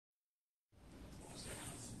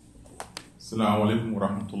السلام عليكم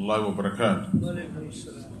ورحمة الله وبركاته. وعليكم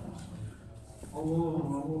السلام.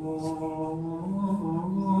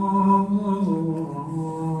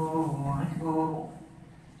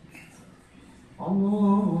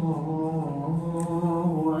 الله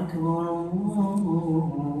أكبر الله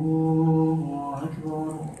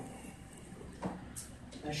أكبر.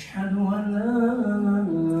 أشهد أن لا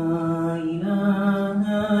إله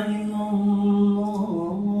إلا الله.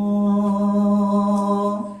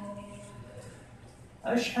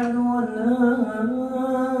 أشهد أن لا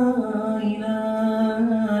إله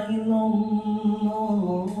إلا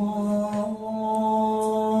الله.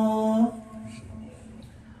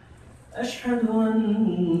 أشهد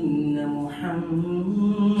أن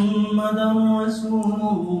محمدا رسول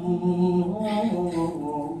الله.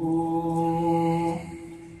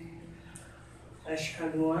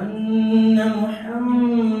 أشهد أن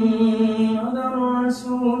محمدا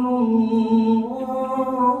رسول الله.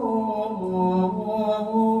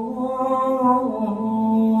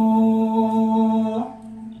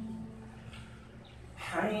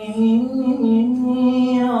 حي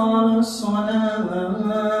على الصلاة.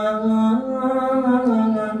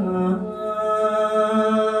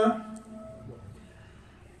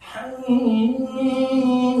 حي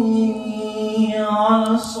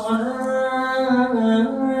على الصلاة.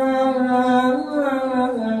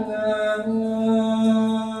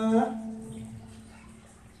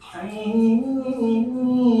 حي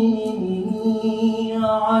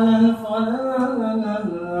على الفلاح.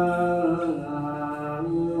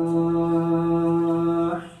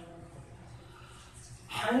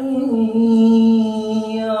 حي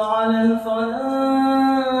على الفلاح.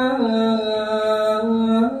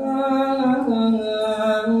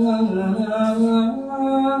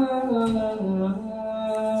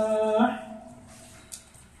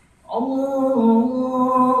 الله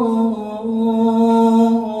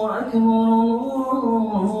أكبر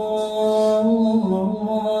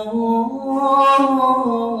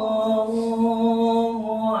الله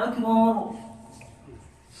أكبر.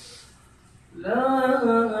 لا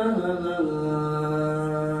إله إلا الله.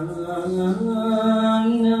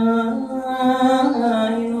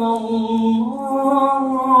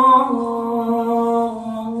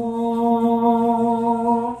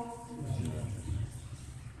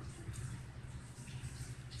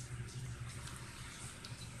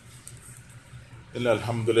 إن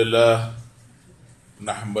الحمد لله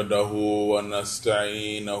نحمده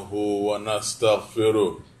ونستعينه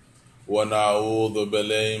ونستغفره ونعوذ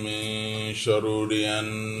بالله من شرور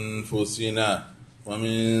أنفسنا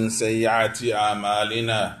ومن سيئات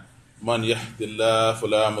أعمالنا. من يهد الله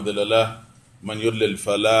فلا مضل له، من يضلل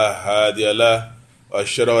فلا هادي له.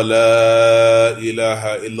 وأشهد أن لا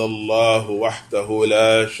إله إلا الله وحده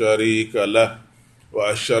لا شريك له،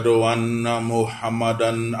 وأشهد أن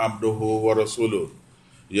محمدا عبده ورسوله.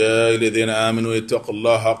 يا الذين آمنوا اتقوا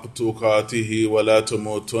الله حق تقاته ولا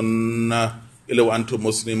تموتن إلا وأنتم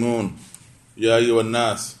مسلمون. يا أيها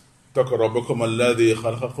الناس اتقوا ربكم الذي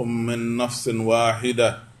خلقكم من نفس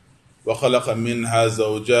واحدة وخلق منها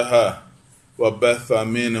زوجها وبث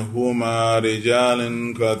منهما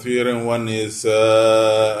رجالا كثيرا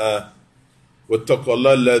ونساء. واتقوا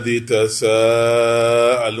الله الذي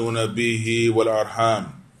تساءلون به والأرحام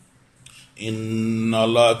إن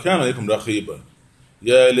الله كان عليكم رقيبا.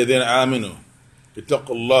 يا الذين آمنوا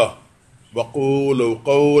اتقوا الله وقولوا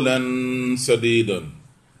قولا سديدا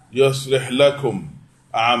يصلح لكم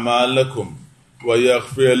أعمالكم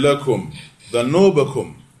ويغفر لكم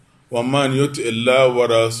ذنوبكم، ومن يطع الله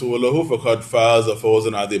ورسوله فقد فاز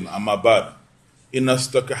فوزا عظيما. أما بعد، إن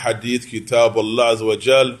أصدق حديث كتاب الله عز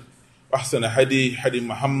وجل، أحسن حدي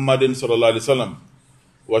محمد صلى الله عليه وسلم،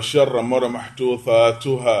 وشر الأمور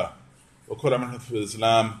محدثاتها، وكل محدث في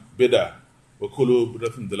الإسلام بدعة، وكل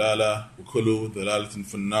بدعة ضلالة، وكل ضلالة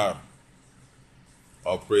في النار.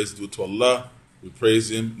 All praise due to Allah. We praise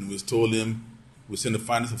Him and we extol Him. We send the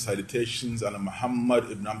finest of salutations on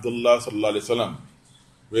Muhammad ibn Abdullah sallallahu alaihi wasallam.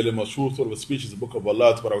 Really most truthful of speech is the book of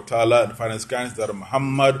Allah Ta'ala, and the finest guidance that of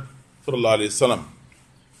Muhammad sallallahu alaihi wasallam.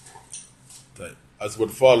 As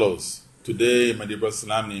what follows, today, my dear brothers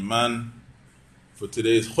Salam and Iman, for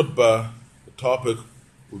today's khutbah, the topic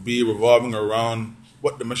will be revolving around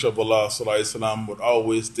what the Messenger of Allah sallallahu alaihi wasallam would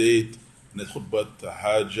always state in his khutbah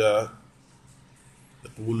tahajjud,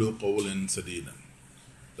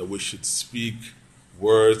 that we should speak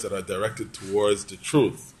words that are directed towards the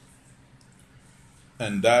truth.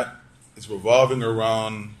 And that is revolving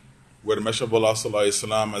around where the Messenger of Allah sallallahu alaihi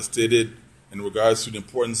wasallam has stated in regards to the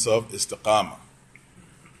importance of istiqamah.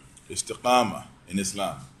 Istiqamah in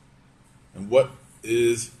Islam. And what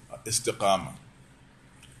is istiqamah?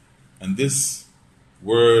 And this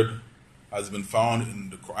word has been found in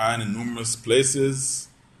the Quran in numerous places,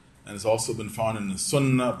 and it's also been found in the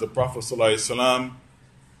Sunnah of the Prophet ﷺ.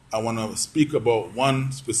 I want to speak about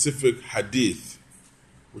one specific hadith,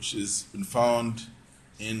 which has been found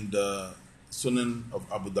in the Sunan of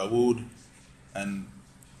Abu Dawood and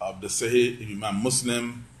of the Sahih of Imam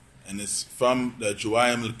Muslim, and it's from the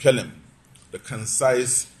Juwaim al-Kalim, the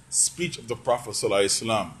concise speech of the Prophet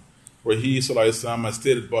ﷺ, where he ﷺ has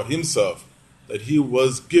stated about himself that he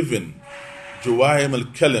was given Juwaim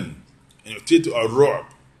al-Kalim and Utitu al-Ru'b,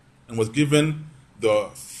 and was given the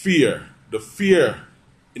fear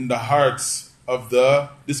in the hearts of the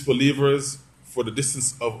disbelievers for the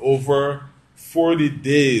distance of over 40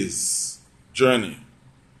 days journey.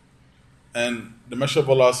 And the Messenger of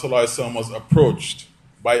Allah ﷺ was approached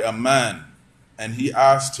by a man, and he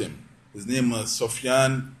asked him, his name was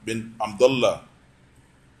Sufyan bin Abdullah,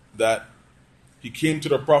 that he came to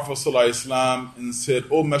the Prophet ﷺ and said,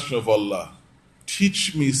 "O Messenger of Allah,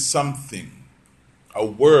 teach me something, a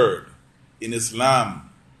word in Islam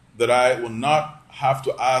that I will not have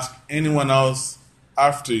to ask anyone else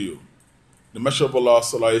after you." The Messenger of Allah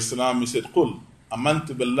ﷺ, he said, "Qul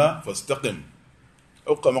amantu billah fastaqim."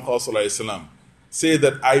 O kama qala sallallahu alayhi wa sallam, say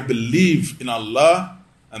that I believe in Allah,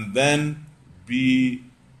 and then be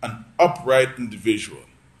an upright individual,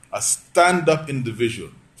 a stand-up individual.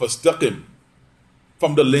 Fastaqim.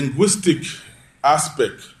 From the linguistic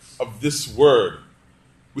aspect of this word,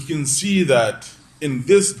 we can see that in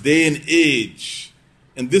this day and age,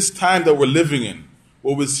 in this time that we're living in,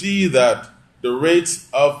 where we see that the rates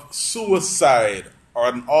of suicide are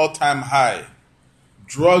at an all-time high,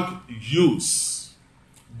 drug use,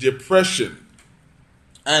 depression,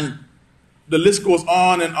 and the list goes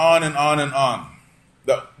on and on and on and on,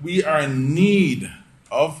 that we are in need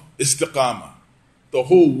of istiqamah. The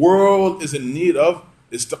whole world is in need of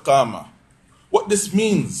istiqamah. What this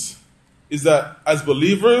means is that as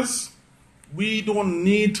believers, we don't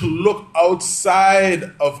need to look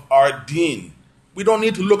outside of our deen. We don't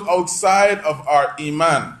need to look outside of our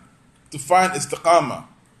iman to find istiqamah.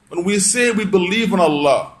 When we say we believe in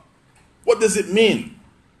Allah, what does it mean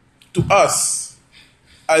to us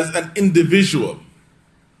as an individual?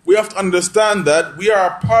 We have to understand that we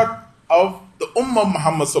are a part of the Ummah of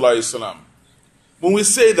Muhammad sallallahu alaihi wasallam. When we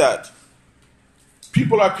say that,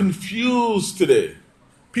 people are confused today.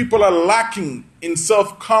 People are lacking in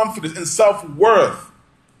self-confidence and self-worth.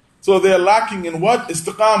 So they're lacking in what?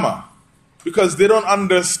 Istiqamah. Because they don't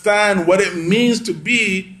understand what it means to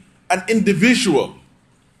be an individual.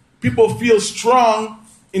 People feel strong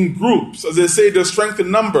in groups. As they say, there's strength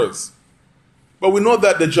in numbers. But we know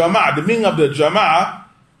that the jama'ah, the meaning of the jama'ah,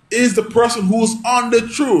 is the person who's on the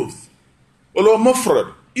truth. Or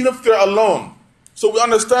mufrad, even if they're alone. So we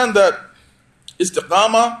understand that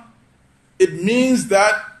istiqamah, it means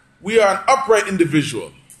that we are an upright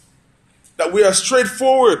individual, that we are a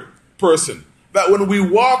straightforward person, that when we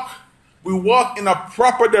walk in a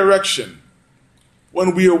proper direction.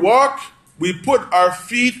 When we walk, we plant our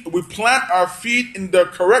feet in the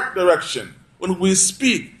correct direction. When we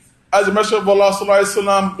speak, as the Messenger of Allah sallallahu alaihi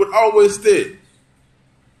wasallam would always say,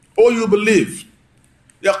 "O you believe,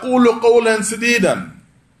 يقول قولا سديدا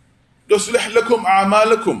يصلح لكم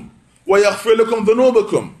أعمالكم ويغفر لكم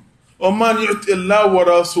ذنوبكم ومن يطع الله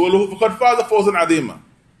ورسوله فقد فاز فوزا عظيما."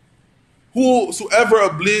 Whosoever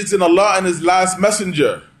believes in Allah and His last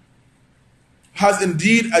messenger has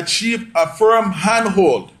indeed achieved a firm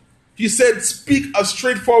handhold. He said, speak a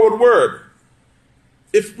straightforward word.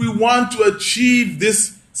 If we want to achieve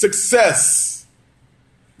this success,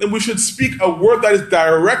 then we should speak a word that is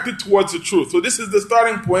directed towards the truth. So this is the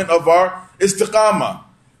starting point of our istiqamah,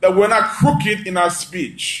 that we're not crooked in our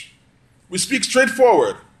speech. We speak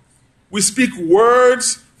straightforward. We speak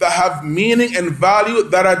words that have meaning and value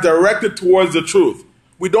that are directed towards the truth.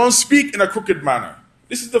 We don't speak in a crooked manner.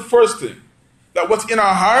 This is the first thing, that what's in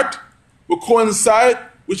our heart will coincide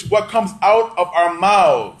with what comes out of our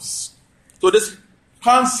mouths. So this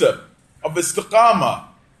concept of istiqamah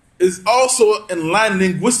is also in line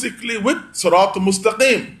linguistically with Sirat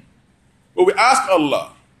al-Mustaqim, where we ask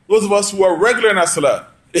Allah, those of us who are regular in our salat,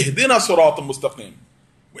 Ihdina Sirat al-Mustaqim.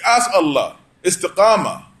 We ask Allah,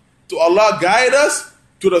 istiqamah, to Allah guide us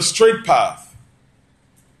to the straight path.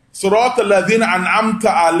 Sirat al-Ladhina an'amta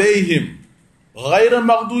alayhim, غير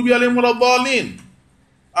المغضوب عليهم ولا الضالين.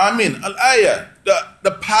 Amin. Al-ayah,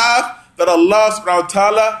 the path that Allah subhanahu wa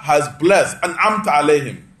ta'ala has blessed. An'amta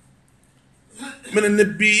alayhim. من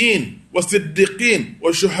النبيين والصديقين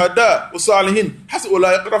والشهداء والصالحين حسب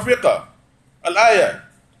أولئك رفيقا. Al-ayah,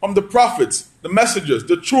 from the prophets, the messengers,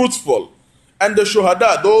 the truthful, and the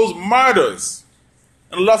shuhada, those martyrs.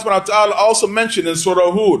 And Allah subhanahu wa ta'ala also mentioned in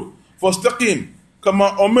Surah Hud, فاستقم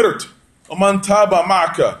كما أمرت ومن تاب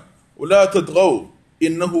معك ولا تطغوا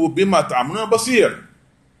إنه بما تعملون بصير.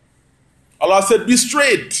 Allah said, be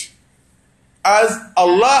straight as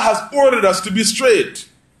Allah has ordered us to be straight.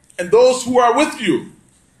 And those who are with you,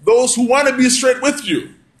 those who want to be straight with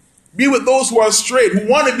you, be with those who are straight, who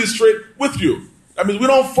want to be straight with you. That means we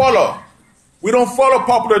don't follow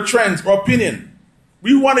popular trends or opinion.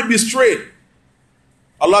 We want to be straight.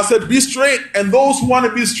 Allah said, be straight, and those who want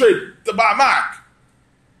to be straight, taba'mak.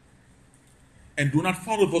 And do not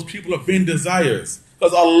follow those people of vain desires,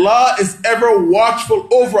 because Allah is ever watchful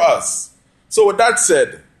over us. So with that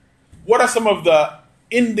said, what are some of the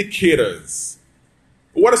indicators?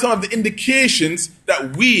 What are some of the indications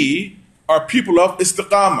that we are people of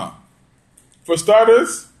istiqamah? For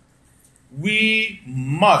starters, we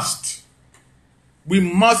must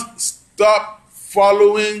stop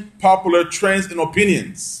following popular trends and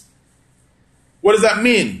opinions. What does that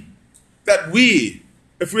mean? That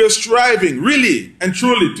if we are striving really and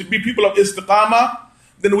truly to be people of istiqamah,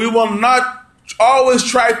 then we will not always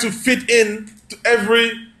try to fit in to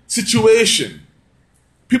every situation.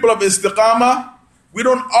 People of istiqamah, we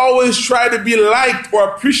don't always try to be liked or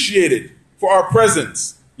appreciated for our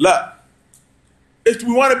presence. La. If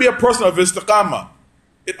we want to be a person of istiqamah,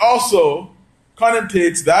 it also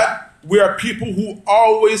connotates that we are people who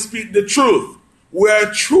always speak the truth. We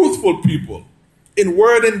are truthful people in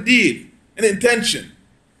word and deed and intention.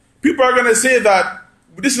 People are going to say that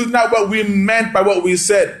this is not what we meant by what we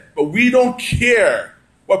said, but we don't care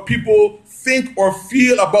what people think or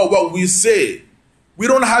feel about what we say. We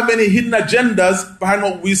don't have any hidden agendas behind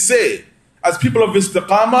what we say. As people of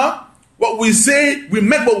istiqamah, what we say, we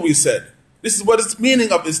meant what we said. This is what it's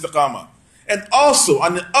meaning of istiqamah. And also,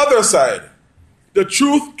 on the other side, the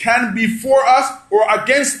truth can be for us or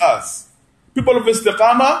against us. People of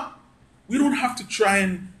istiqamah, we don't have to try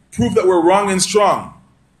and prove that we're wrong and strong.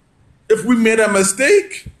 If we made a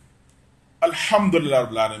mistake, alhamdulillah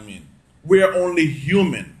rabbil alameen, we are only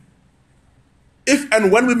human. If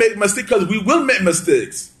and when we make mistakes, because we will make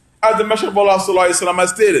mistakes, as the Messenger of Allah sallallahu alaihi wasallam has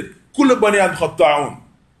stated, كل بني آدم خطاعون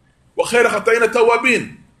وخير خطائين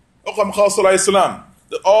التوابين.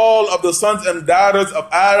 That all of the sons and daughters of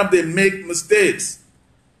Adam, they make mistakes.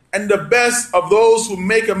 And the best of those who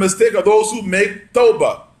make a mistake are those who make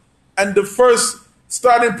tawbah. And the first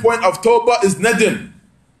starting point of tawbah is nadim.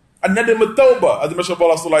 And nadim at-tawbah, as the Messenger of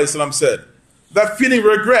Allah sallallahu alaihi wasallam said. That feeling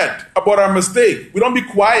regret about our mistake. We don't be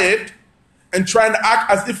quiet and trying to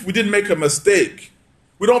act as if we didn't make a mistake.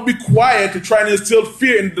 We don't be quiet to try and instill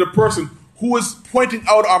fear into the person who is pointing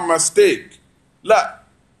out our mistake. La.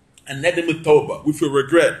 And nadim at-tawbah. We feel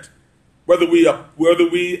regret. Whether we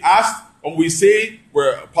ask or we say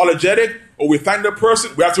we're apologetic or we thank the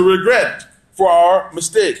person, we have to regret for our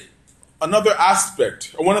mistake. Another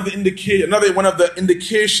aspect, or one of the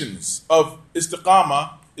indications of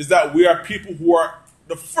istiqamah is that we are people who are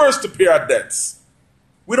the first to pay our debts.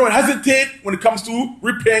 We don't hesitate when it comes to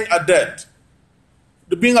repaying a debt.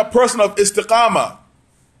 Being a person of istiqamah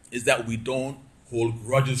is that we don't hold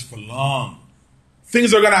grudges for long.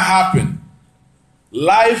 Things are going to happen.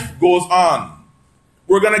 Life goes on.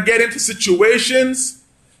 We're going to get into situations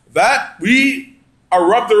that we are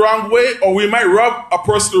rubbed the wrong way, or we might rub a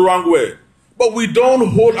person the wrong way. But we don't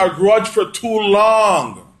hold a grudge for too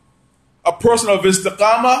long. A person of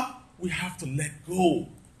istiqamah, we have to let go.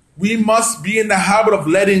 We must be in the habit of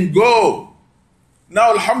letting go.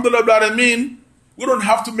 Now, alhamdulillah, we don't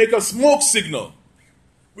have to make a smoke signal.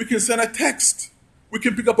 We can send a text. We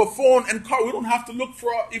can pick up a phone and call. We don't have to look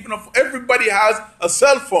for, even if everybody has a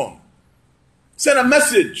cell phone. Send a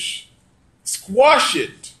message. Squash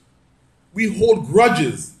it. We hold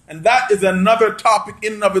grudges. And that is another topic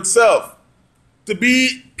in and of itself. To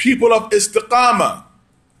be people of istiqamah,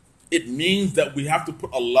 it means that we have to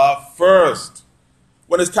put Allah first.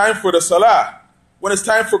 When it's time for the salah, when it's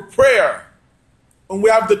time for prayer, when we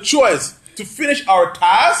have the choice to finish our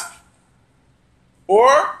task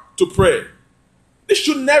or to pray. This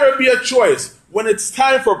should never be a choice. When it's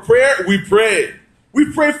time for prayer, we pray.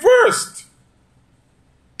 We pray first.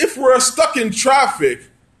 If we're stuck in traffic,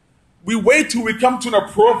 we wait till we come to an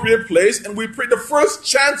appropriate place and we pray. The first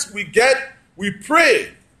chance we get, we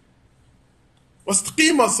pray.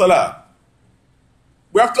 Wastaqima salah.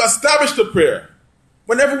 We have to establish the prayer.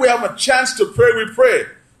 Whenever we have a chance to pray, we pray.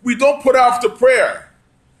 We don't put off the prayer.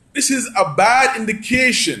 This is a bad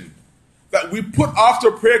indication that we put off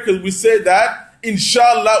the prayer because we say that,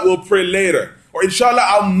 inshallah, we'll pray later. Or inshallah,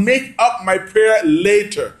 I'll make up my prayer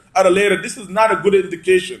later, at a later. This is not a good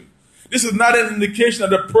indication. This is not an indication that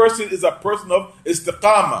the person is a person of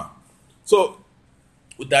istiqamah. So,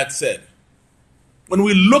 with that said, when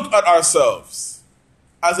we look at ourselves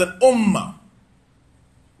as an ummah,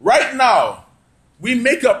 right now, we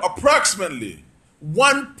make up approximately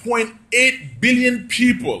 1.8 billion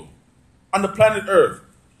people on the planet Earth,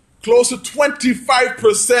 close to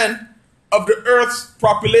 25% of the Earth's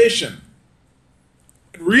population.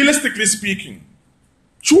 Realistically speaking,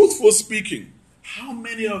 truthful speaking, how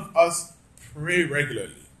many of us pray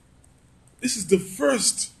regularly? This is the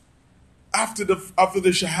first, after the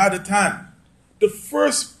Shahadatan, the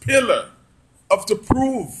first pillar of the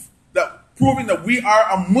proving that we are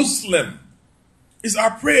a Muslim is our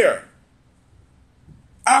prayer.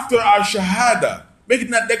 After our Shahada, making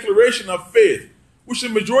that declaration of faith, which the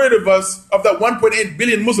majority of us, of that 1.8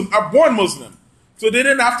 billion Muslims, are born Muslim. So they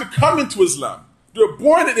didn't have to come into Islam. They were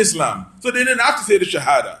born in Islam. So they didn't have to say the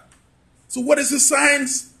Shahada. So what is the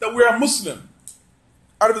signs that we're a Muslim?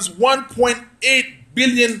 Out of this 1.8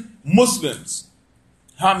 billion Muslims,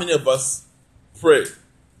 how many of us pray?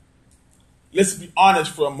 Let's be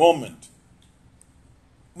honest for a moment.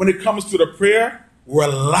 When it comes to the prayer, we're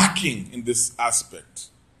lacking in this aspect.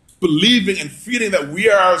 Believing and feeling that we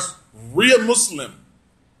are a real Muslim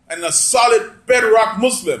and a solid bedrock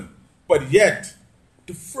Muslim. But yet,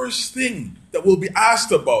 the first thing that we'll be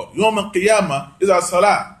asked about, Yawm al-Qiyamah, is our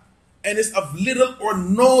salah. And it's of little or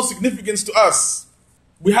no significance to us.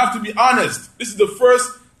 We have to be honest. This is the first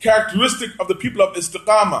characteristic of the people of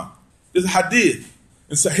Istiqamah. There's a hadith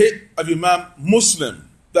in Sahih of Imam Muslim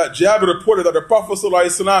that Jabir reported that the Prophet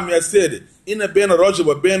ﷺ has said, Inna bayna rajul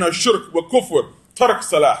wa bayna shirk wa kufr tarak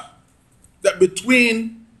salah. That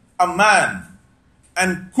between a man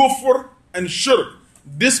and kufr and shirk,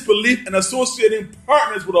 disbelief and associating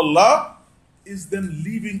partners with Allah, is them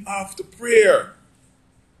leaving off the prayer,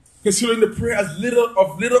 considering the prayer as little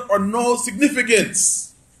or no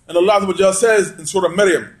significance. And Allah says in Surah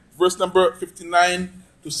Maryam, verse number 59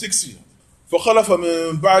 to 60, فَخَلَفَ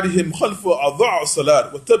مِن بَعْدِهِمْ خَلْفُ أَضَاعُوا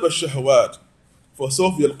الصَّلَاةَ وَاتَّبَعُوا الشَّهَوَاتِ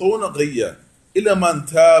فَسَوْفَ يَلْقَوْنَ غَيًّا إِلَّا مَنْ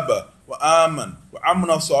تَابَ وَآمَنَ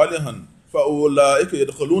وَعَمِلَ صَالِحًا فَأُولَٰئِكَ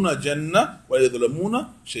يَدْخُلُونَ الْجَنَّةَ وَلَا يُظْلَمُونَ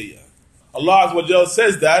شَيْئًا. Allah Azza wa Jalla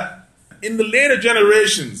says that in the later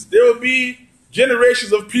generations, there will be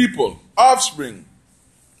generations of people, offspring,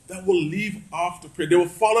 that will leave off the prayer. They will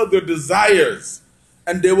follow their desires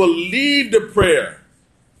and they will leave the prayer.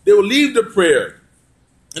 They will leave the prayer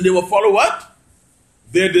and they will follow what?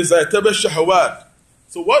 Their desire. Taba shahawat.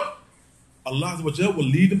 So what? Allah Azza wa Jalla will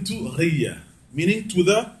lead them to ghayya, meaning to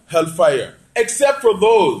the hellfire. Except for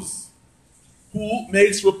those who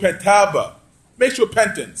makes repentance,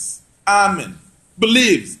 amen,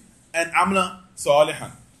 believes, and amla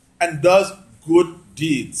salihan, and does good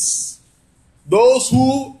deeds. Those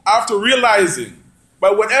who, after realizing,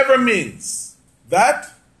 by whatever means,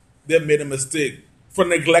 that they've made a mistake for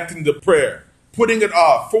neglecting the prayer, putting it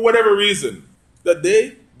off, for whatever reason, that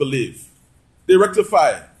they believe, they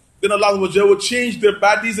rectify, then Allah will change their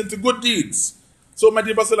bad deeds into good deeds. So, my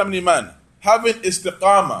dear Iman, having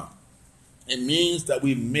istiqamah, it means that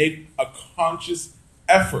we make a conscious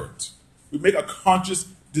effort. We make a conscious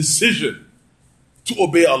decision to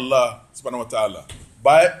obey Allah subhanahu wa ta'ala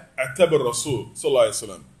by Atab al-Rasul sallallahu alayhi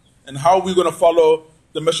wa sallam. And how we're going to follow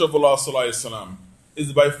the Messenger of Allah sallallahu alayhi wa sallam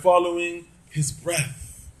is by following his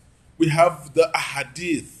breath. We have the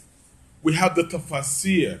ahadith, we have the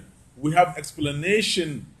tafasir, we have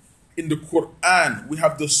explanation in the Quran, we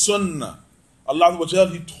have the sunnah. Allah Azza wa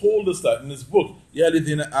Jalla, he told us that in his book, Ya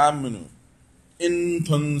ladhina amanu in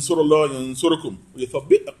tansurullah yansurukum wa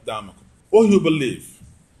yuthabbit aqdamakum. Oh, you believe,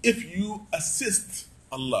 if you assist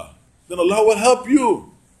Allah, then Allah will help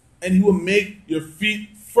you and he will make your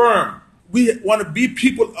feet firm. We want to be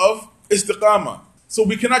people of istiqamah. So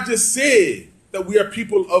we cannot just say that we are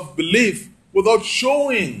people of belief without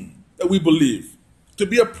showing that we believe. To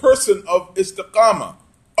be a person of istiqamah,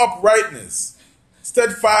 uprightness,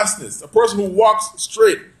 steadfastness, a person who walks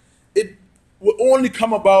straight, it will only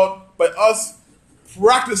come about by us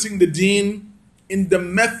practicing the deen in the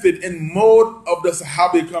method and mode of the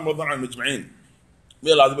Sahaba Ikram Radhiyallahu Majma'in.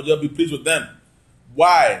 May Allah be pleased with them.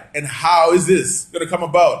 Why and how is this going to come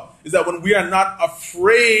about? Is that when we are not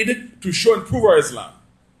afraid to show and prove our Islam.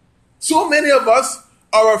 So many of us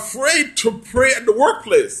are afraid to pray at the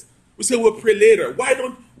workplace. We say we'll pray later.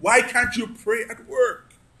 Why can't you pray at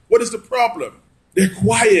work? What is the problem? They're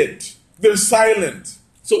quiet. They're silent.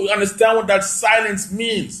 So we understand what that silence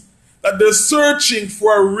means. That they're searching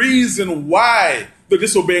for a reason why they're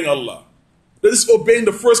disobeying Allah. They're disobeying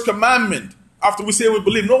the first commandment. After we say we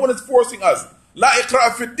believe, no one is forcing us. La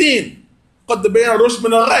iqra'a fi din. Qad tabayyana rushd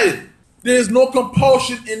min al-ghayy. There is no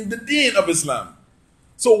compulsion in the deen of Islam.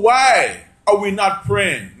 So why are we not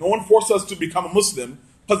praying? No one forced us to become a Muslim.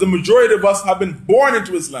 because the majority of us have been born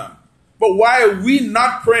into Islam. But why are we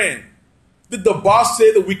not praying? Did the boss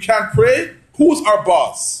say that we can't pray? Who's our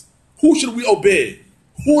boss? Who should we obey?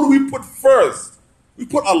 Who do we put first? We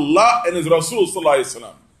put Allah and His Rasul sallallahu alaihi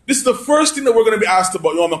wasallam. This is the first thing that we're going to be asked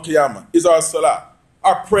about Yawm al-Qiyamah, is our salah,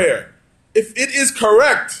 our prayer. If it is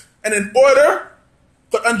correct and in order,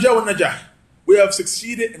 قَدْ أَنْجَى وَالنَّجَاحِ, we have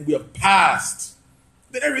succeeded and we have passed.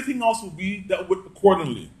 Then everything else will be dealt with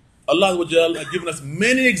accordingly. Allah has given us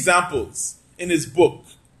many examples in His book.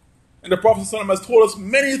 And the Prophet ﷺ has told us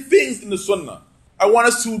many things in the Sunnah. I want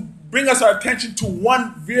us to bring us our attention to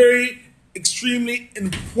one very extremely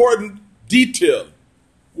important detail.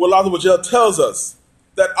 Where Allah tells us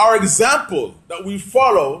that our example that we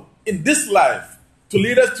follow in this life to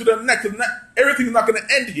lead us to the next, everything is not going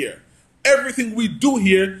to end here. Everything we do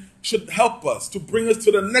here should help us to bring us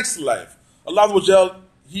to the next life. Allah,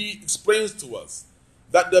 He explains to us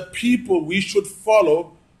that the people we should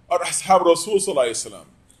follow are Ashab Rasul sallallahu alaihi wasallam.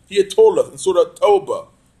 He had told us in Surah Tawbah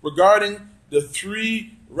regarding the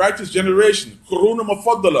three righteous generations, Qurun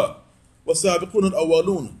Mufaddala, وَسَابِقُونَ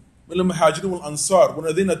الْأَوَّلُونَ مِنَ الْمُهَاجِرِينَ وَالْأَنصَارِ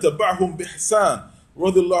وَالَّذِينَ تَبَعْهُمْ بِإِحْسَانٍ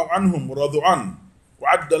رَضِيَ اللَّهُ عَنْهُمْ وَرَضُوا عَنْهُ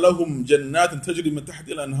وَعَدَّ لَهُمْ جَنَّاتٍ تَجْرِي مِنْ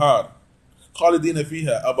تَحْتِهَا الْأَنْهَارُ خَالِدِينَ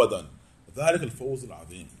فِيهَا أَبَدًا ذَلِكَ الْفَوْزُ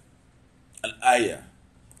الْعَظِيمُ. Al-Ayah.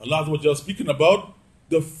 Allah speaking about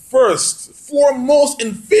the first, foremost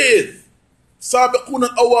in faith. Sabiqun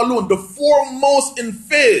al-awwalun, the foremost in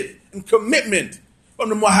faith and commitment from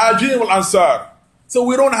the Muhajirin wal Ansar. So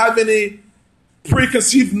we don't have any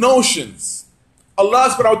preconceived notions. Allah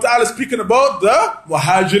subhanahu wa ta'ala is speaking about the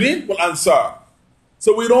Muhajirin wal Ansar.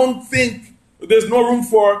 So we don't think there's no room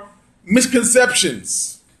for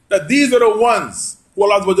misconceptions, that these are the ones who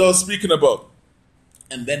Allah is speaking about.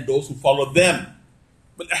 And then those who follow them,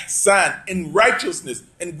 bil ihsan, in righteousness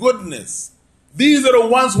and goodness. These are the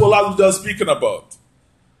ones who Allah is speaking about.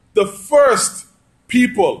 The first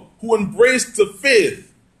people who embraced the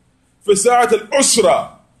faith, Fisarat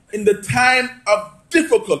al-Usra, in the time of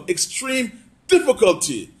extreme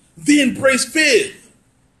difficulty, they embraced faith.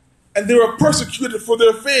 And they were persecuted for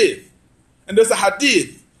their faith. And there's a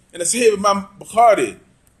hadith in the Sahih Imam Bukhari,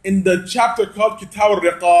 in the chapter called Kitab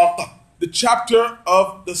al-Riqaq, the chapter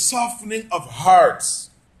of the softening of hearts,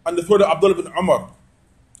 and the third of Abdullah ibn Umar,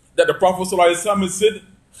 that the Prophet ﷺ said,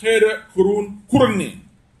 Khair Qurun Qurni,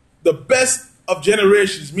 the best of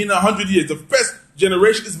generations, meaning 100 years, the best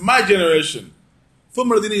generation is my generation.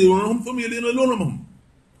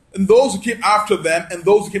 And those who came after them, and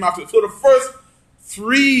those who came after them. So the first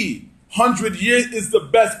 300 years is the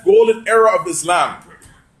best golden era of Islam.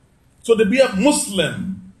 So to be a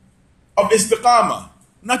Muslim of istiqamah,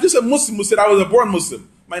 not just a Muslim who said, I was a born Muslim.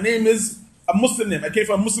 My name is a Muslim name. I came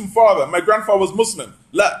from a Muslim father. My grandfather was Muslim.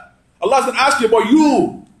 La. Allah didn't ask you about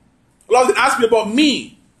you. Allah didn't ask me about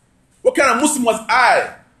me. What kind of Muslim was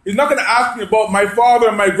I? He's not going to ask me about my father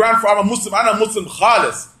and my grandfather. I'm a Muslim. I'm a Muslim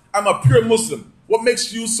khalis. I'm a pure Muslim. What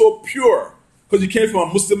makes you so pure? Because you came from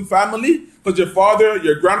a Muslim family? Because your father,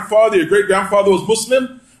 your grandfather, your great-grandfather was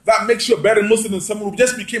Muslim? That makes you a better Muslim than someone who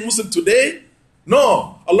just became Muslim today?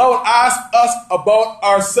 No. Allah will ask us about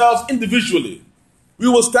ourselves individually. We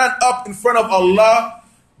will stand up in front of Allah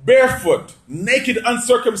barefoot, naked,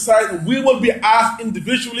 uncircumcised, and we will be asked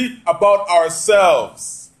individually about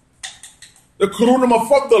ourselves. The Qurun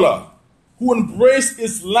Mufaddala, who embraced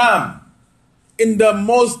Islam in the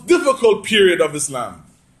most difficult period of Islam.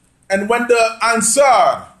 And when the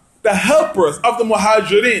Ansar, the helpers of the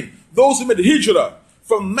Muhajirin, those who made hijrah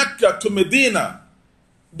from Mecca to Medina,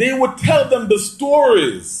 they would tell them the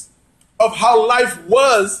stories of how life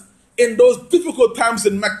was in those difficult times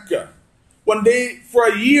in Mecca, when they, for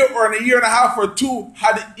a year or a year and a half or two,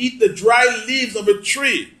 had to eat the dry leaves of a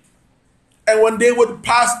tree. And when they would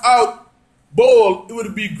pass out bowl, it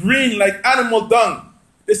would be green like animal dung.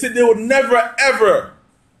 They said they would never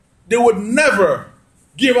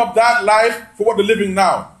give up that life for what they're living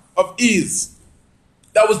now, of ease.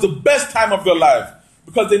 That was the best time of their life,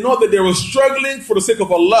 because they know that they were struggling for the sake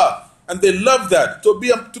of Allah, and they love that. To be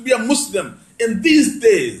a Muslim in these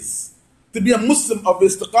days, to be a Muslim of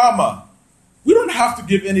istiqamah, we don't have to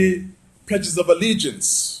give any pledges of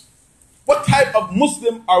allegiance. What type of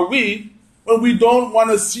Muslim are we when we don't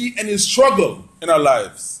want to see any struggle in our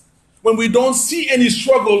lives? When we don't see any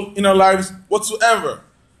struggle in our lives whatsoever?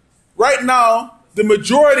 Right now, the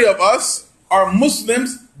majority of us are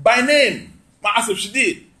Muslims by name, ma'asif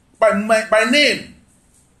shadid, by name,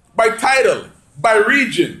 by title, by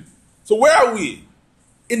region. So where are we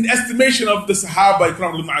in the estimation of the Sahaba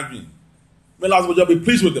Ikram al-Ma'adin? May Allah be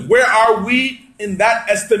pleased with them. Where are we in that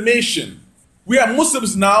estimation? We are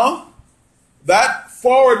Muslims now that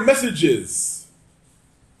forward messages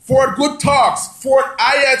for good talks, for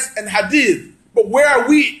ayats and hadith. But where are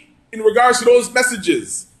we in regards to those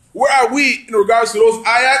messages? Where are we in regards to those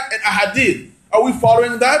ayat and ahadith? Are we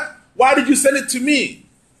following that? Why did you send it to me?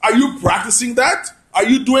 Are you practicing that? Are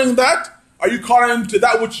you doing that? Are you calling to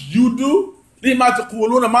that which you do? لِمَا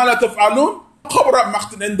تَقُولُونَ مَا لَا تَفْعَلُونَ خَبْرَ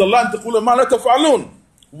مَقْتٍ عِنْدَ اللَّهِ أَن تَقُولُ مَا لَا تَفْعَلُونَ.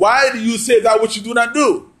 Why do you say that which you do not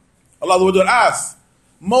do? Allah asks,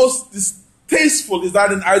 most distasteful is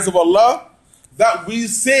that in the eyes of Allah, that we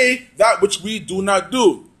say that which we do not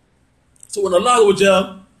do. So when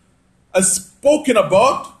Allah has spoken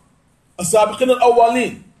about as-sabiqin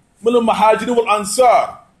al-awwalin min al-muhajirin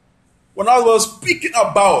wal-ansar, when Allah was speaking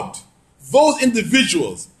about those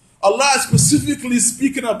individuals, Allah is specifically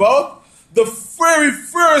speaking about the very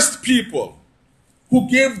first people who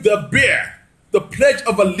gave the pledge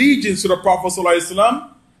of allegiance to the Prophet ﷺ,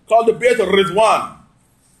 called the Bayt al-Ridwan.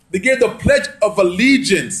 They gave the pledge of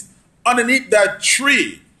allegiance underneath that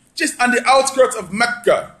tree, just on the outskirts of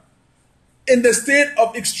Mecca, in the state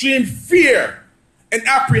of extreme fear and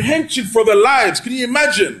apprehension for their lives. Can you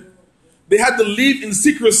imagine? They had to leave in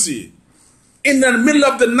secrecy in the middle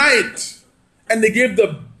of the night, and they gave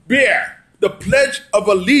the pledge of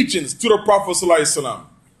allegiance to the Prophet ﷺ.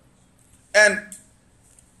 And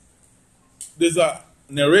there's a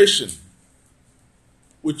narration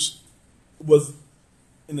which was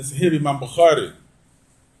in the Sahih Imam Bukhari,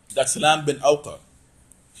 that Salam bin Awqa,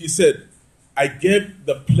 he said, I gave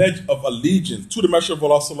the pledge of allegiance to the Messenger of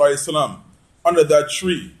Allah ﷺ under that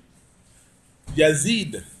tree.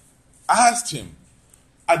 Yazid asked him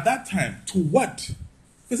at that time, to what?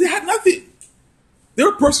 Because they had nothing. They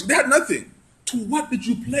were person, they had nothing. To what did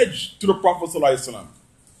you pledge to the Prophet ﷺ?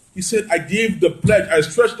 He said, I gave the pledge, I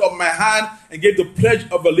stretched up my hand and gave the pledge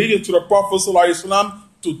of allegiance to the Prophet ﷺ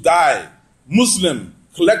to die. Muslim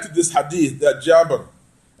collected this hadith that Jabir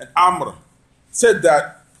and Amr said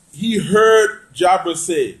that he heard Jabir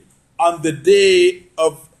say, on the day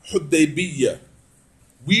of Hudaybiyah,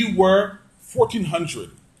 we were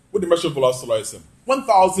 1,400 with the Messenger of Allah ﷺ.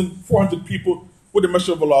 1,400 people with the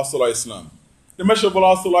Messenger of Allah ﷺ. The Messenger of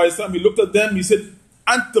Allah ﷺ, he looked at them, he said,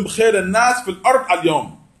 Antum khair al-nas fil ard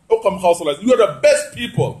al-yawm. You are the best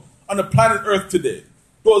people on the planet Earth today.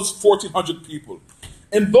 Those 1,400 people.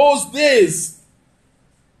 In those days,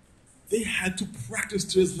 they had to practice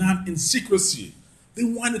to Islam in secrecy. They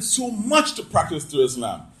wanted so much to practice to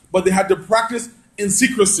Islam, but they had to practice in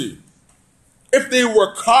secrecy. If they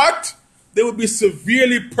were caught, they would be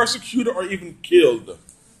severely persecuted or even killed.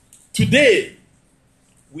 Today,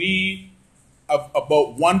 we have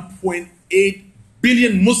about 1.8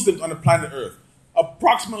 billion Muslims on the planet Earth.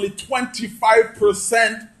 Approximately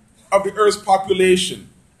 25% of the Earth's population.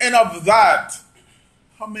 And of that,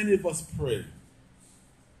 how many of us pray?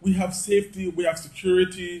 We have safety, we have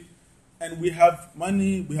security, and we have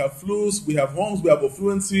money, we have flus, we have homes, we have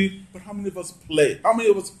affluency, but how many of us play? How many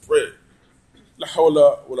of us pray? La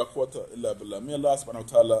hawla wa la quwwata illa billah. May Allah subhanahu wa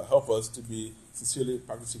ta'ala help us to be sincerely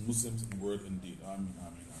practicing Muslims in word and deed. Ameen,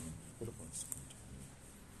 ameen, ameen.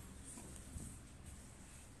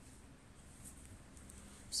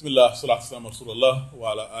 Bismillah, salatu salam, Rasulullah,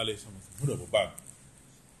 wa ala alayhi wa sallam.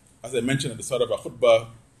 As I mentioned at the start of our khutbah,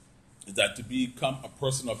 is that to become a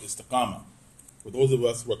person of istiqamah. For those of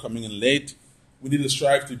us who are coming in late, we need to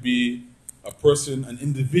strive to be a person, an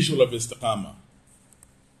individual of istiqamah.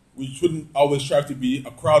 We shouldn't always strive to be a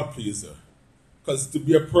crowd pleaser. Because to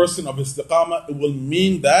be a person of istiqamah, it will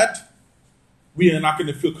mean that we are not going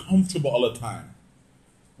to feel comfortable all the time.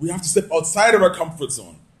 We have to step outside of our comfort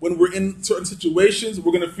zone. When we're in certain situations,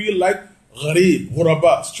 we're going to feel like gharib,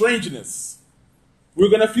 ghuraba, strangeness. We're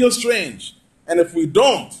going to feel strange. And if we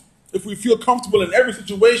don't, if we feel comfortable in every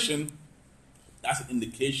situation, that's an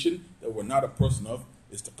indication that we're not a person of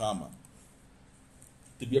istiqamah.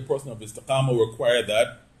 To be a person of istiqamah will require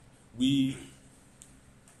that we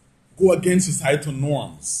go against societal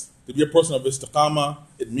norms. To be a person of istiqamah,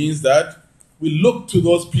 it means that we look to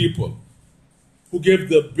those people who gave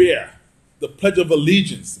the pledge of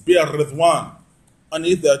allegiance, Bayt al-Ridwan,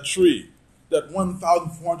 underneath that tree, that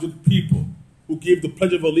 1,400 people who gave the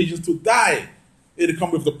pledge of allegiance to die in the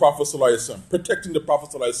company of the Prophet ﷺ, protecting the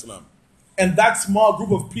Prophet ﷺ. And that small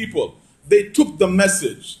group of people, they took the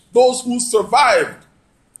message. Those who survived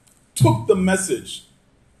took the message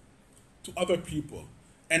to other people.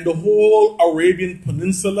 And the whole Arabian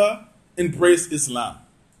Peninsula embraced Islam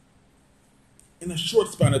in a short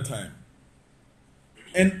span of time.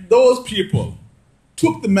 And those people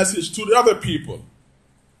took the message to the other people.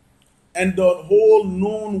 And the whole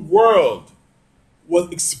known world was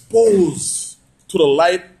exposed to the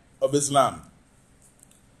light of Islam.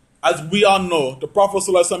 As we all know, the Prophet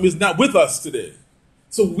ﷺ is not with us today.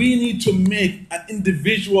 So we need to make an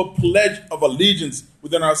individual pledge of allegiance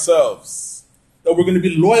within ourselves that we're going to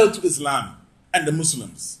be loyal to Islam and the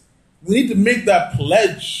Muslims. We need to make that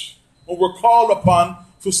pledge when we're called upon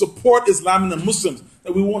to support Islam and the Muslims,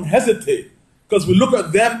 that we won't hesitate because we look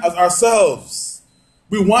at them as ourselves.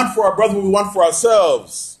 We want for our brother what we want for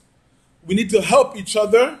ourselves. We need to help each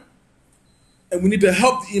other, and we need to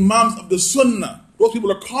help the Imams of the Sunnah. Those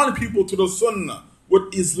people are calling people to the Sunnah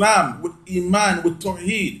with Islam, with Iman, with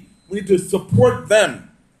Tawheed. We need to support them.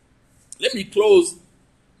 Let me close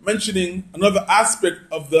mentioning another aspect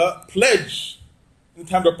of the pledge in the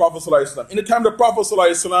time of the Prophet ﷺ. In the time of the Prophet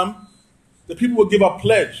ﷺ, the people would give a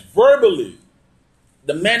pledge verbally.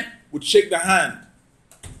 The men would shake the hand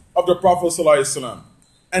of the Prophet ﷺ,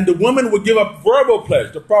 and the women would give a verbal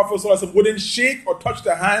pledge. The Prophet ﷺ wouldn't shake or touch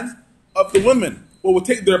the hands of the women, but would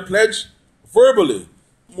take their pledge verbally.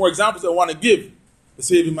 More examples I want to give. The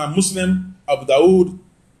say Imam Muslim, Abu Dawood,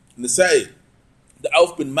 Nasa'i, the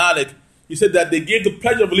Auf bin Malik, he said that they gave the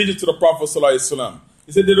pledge of allegiance to the Prophet ﷺ.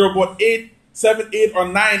 He said there were about 7, 8, or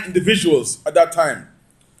 9 individuals at that time.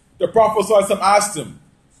 The Prophet ﷺ asked him,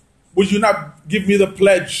 would you not give me the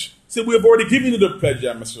pledge? He said, we have already given you the pledge,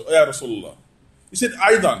 Ya Rasulullah. He said,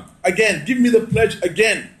 Aidan, again, give me the pledge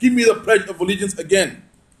again. Give me the pledge of allegiance again.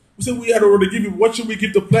 We said, we had already given you. What should we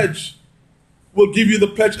give the pledge? We'll give you the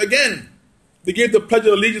pledge again. They gave the pledge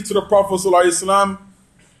of allegiance to the Prophet ﷺ,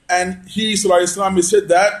 and he ﷺ, he said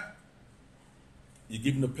that you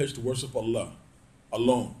give him the pledge to worship Allah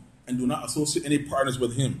alone and do not associate any partners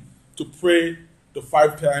with him, to pray the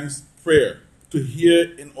 5 times prayer, to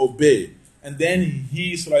hear and obey. And then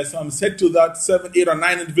he ﷺ said to that 7, 8, or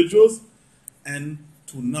 9 individuals, and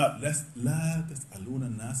do not,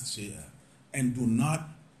 and do not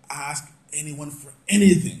ask anyone for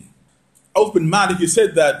anything. Auf bin Malik, he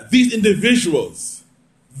said that these individuals,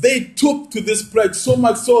 they took to this pledge so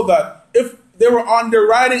much so that if they were on their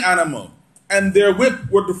riding animal and their whip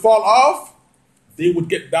were to fall off, they would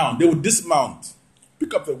get down, they would dismount,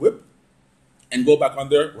 pick up their whip, and go back on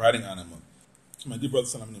their riding animal. My dear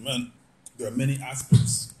brothers and men, there are many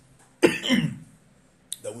aspects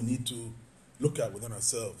that we need to look at within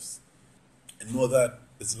ourselves and know that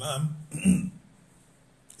Islam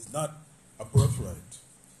is not a birthright.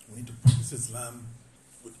 We need to practice Islam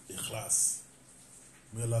with ikhlas.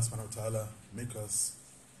 May Allah subhanahu wa ta'ala make us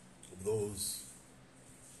of those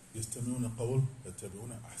يستمعون قول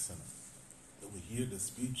يتبعون أحسنه, that we hear the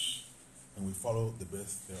speech and we follow the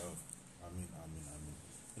best thereof. Ameen, ameen, ameen.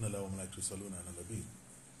 إن الله وملائكته يصلون على النبي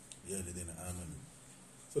يا الذين آمنوا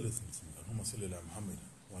صلوا عليه اللهم صل على محمد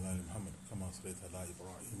وعلى آل محمد كما صليت على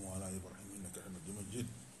إبراهيم وعلى آل إبراهيم إنك حميد مجيد.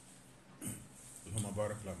 اللهم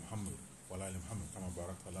بارك على محمد وعلى آل محمد كما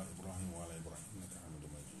باركت على إبراهيم وعلى إبراهيم إنك حميد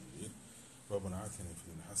مجيد. ربنا آتنا في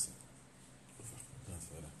الدنيا حسنة وفي الآخرة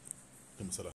حسنة